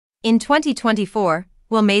In 2024,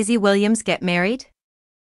 will Maisie Williams get married?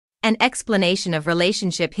 An explanation of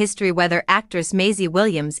relationship history. Whether actress Maisie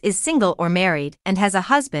Williams is single or married and has a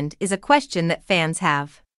husband is a question that fans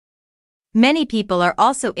have. Many people are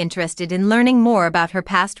also interested in learning more about her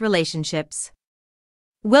past relationships.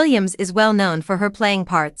 Williams is well known for her playing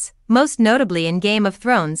parts, most notably in Game of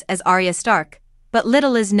Thrones as Arya Stark, but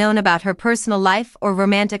little is known about her personal life or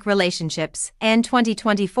romantic relationships. And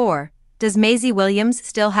 2024, does Maisie Williams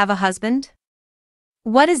still have a husband?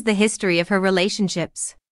 What is the history of her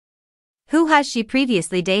relationships? Who has she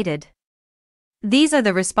previously dated? These are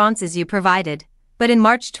the responses you provided, but in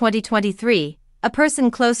March 2023, a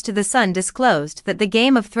person close to The Sun disclosed that the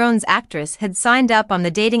Game of Thrones actress had signed up on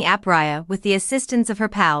the dating app Raya with the assistance of her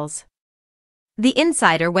pals. The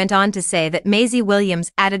insider went on to say that Maisie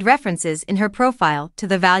Williams added references in her profile to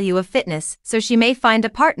the value of fitness so she may find a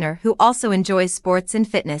partner who also enjoys sports and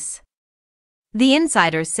fitness. The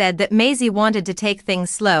insider said that Maisie wanted to take things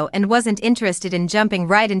slow and wasn't interested in jumping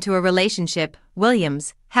right into a relationship.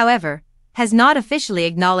 Williams, however, has not officially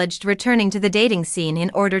acknowledged returning to the dating scene in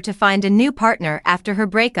order to find a new partner after her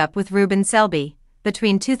breakup with Ruben Selby.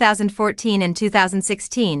 Between 2014 and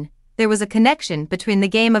 2016, there was a connection between the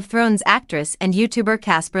Game of Thrones actress and YouTuber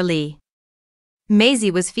Casper Lee. Maisie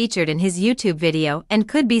was featured in his YouTube video and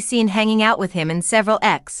could be seen hanging out with him in several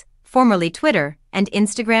X, formerly Twitter, and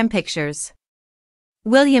Instagram pictures.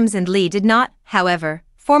 Williams and Lee did not, however,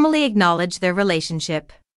 formally acknowledge their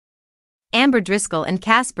relationship. Amber Driscoll and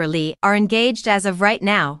Casper Lee are engaged as of right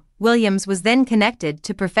now. Williams was then connected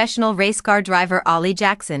to professional race car driver Ollie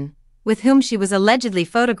Jackson, with whom she was allegedly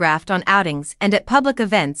photographed on outings and at public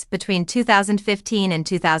events between 2015 and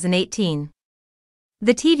 2018.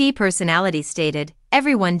 The TV personality stated,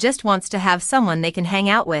 "Everyone just wants to have someone they can hang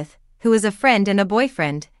out with, who is a friend and a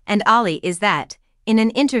boyfriend, and Ollie is that," in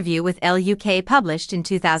an interview with LUK published in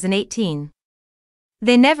 2018.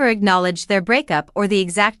 They never acknowledged their breakup or the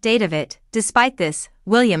exact date of it. Despite this,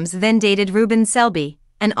 Williams then dated Ruben Selby,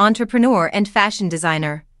 an entrepreneur and fashion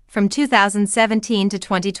designer, from 2017 to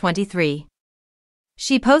 2023.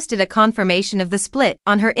 She posted a confirmation of the split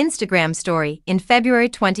on her Instagram story in February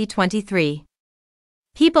 2023.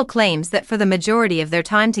 People claims that for the majority of their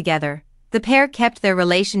time together, the pair kept their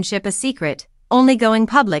relationship a secret, only going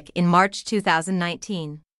public in March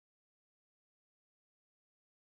 2019.